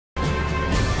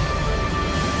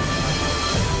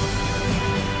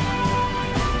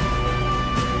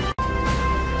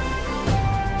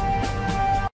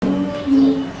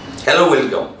Hello,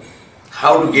 welcome.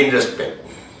 How to gain respect?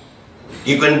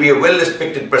 You can be a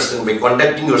well-respected person by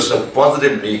conducting yourself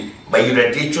positively by your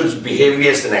attitudes,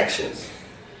 behaviors and actions.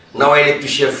 Now I'd like to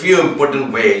share a few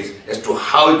important ways as to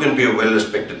how you can be a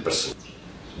well-respected person.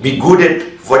 Be good at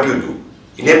what you do.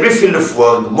 In every field of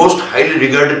work, the most highly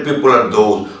regarded people are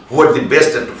those who are the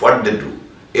best at what they do.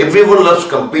 Everyone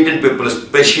loves competent people,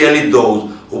 especially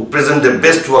those who present their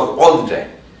best work all the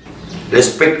time.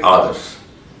 Respect others.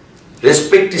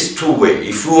 Respect is two-way.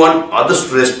 If you want others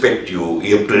to respect you,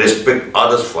 you have to respect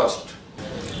others first.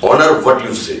 Honor what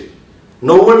you say.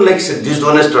 No one likes a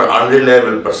dishonest or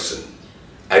unreliable person.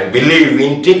 I believe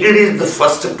integrity is the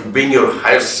first step to being your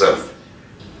highest self.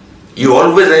 You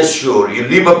always ensure you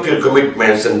live up to your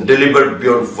commitments and deliver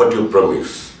beyond what you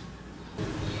promise.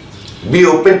 Be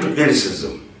open to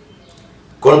criticism.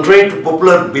 Contrary to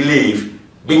popular belief,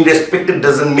 being respected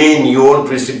doesn't mean you won't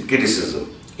receive criticism.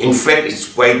 In fact,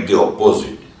 it's quite the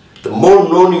opposite. The more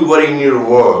known you are in your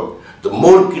work, the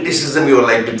more criticism you are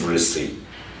likely to receive.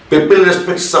 People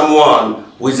respect someone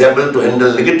who is able to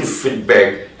handle negative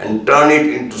feedback and turn it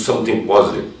into something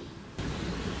positive.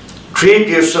 Treat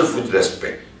yourself with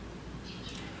respect.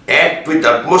 Act with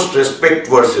utmost respect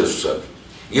towards yourself.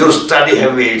 Your study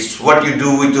habits, what you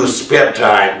do with your spare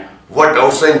time, what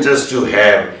outside interests you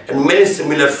have, and many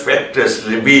similar factors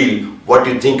reveal what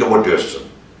you think about yourself.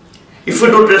 If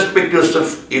you don't respect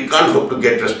yourself, you can't hope to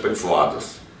get respect from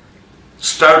others.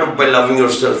 Start off by loving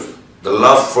yourself. The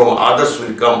love from others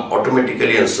will come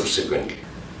automatically and subsequently.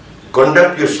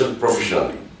 Conduct yourself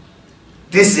professionally.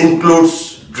 This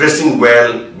includes dressing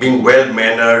well, being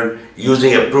well-mannered,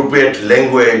 using appropriate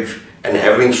language, and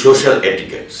having social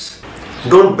etiquettes.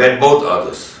 Don't badmouth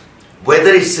others.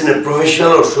 Whether it's in a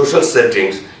professional or social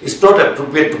settings, it's not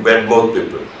appropriate to badmouth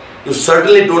people. You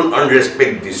certainly don't earn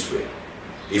respect this way.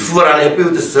 If you are unhappy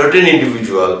with a certain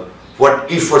individual,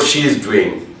 what he or she is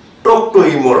doing, talk to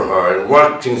him or her and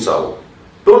work things out.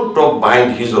 Don't talk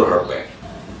behind his or her back.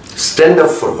 Stand up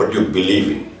for what you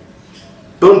believe in.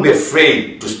 Don't be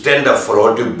afraid to stand up for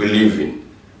what you believe in.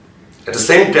 At the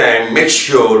same time, make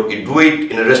sure you do it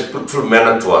in a respectful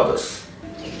manner to others.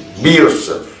 Be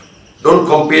yourself. Don't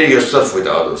compare yourself with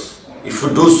others. If you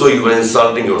do so, you are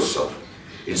insulting yourself.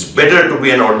 It's better to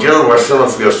be an original version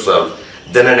of yourself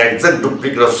than an exact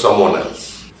duplicate of someone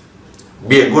else.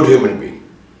 Be a good human being.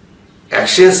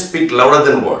 Actions speak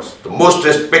louder than words. The most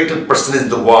respected person is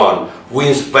the one who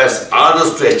inspires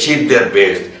others to achieve their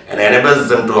best and enables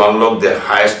them to unlock their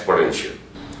highest potential.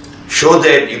 Show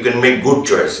that you can make good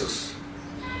choices.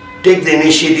 Take the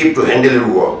initiative to handle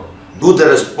your work. Do the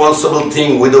responsible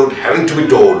thing without having to be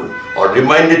told or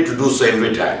reminded to do so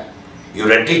every time. Your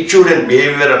attitude and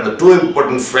behavior are the two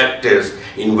important factors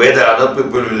in whether other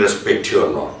people will respect you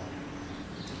or not.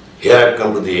 Here I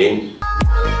come to the end.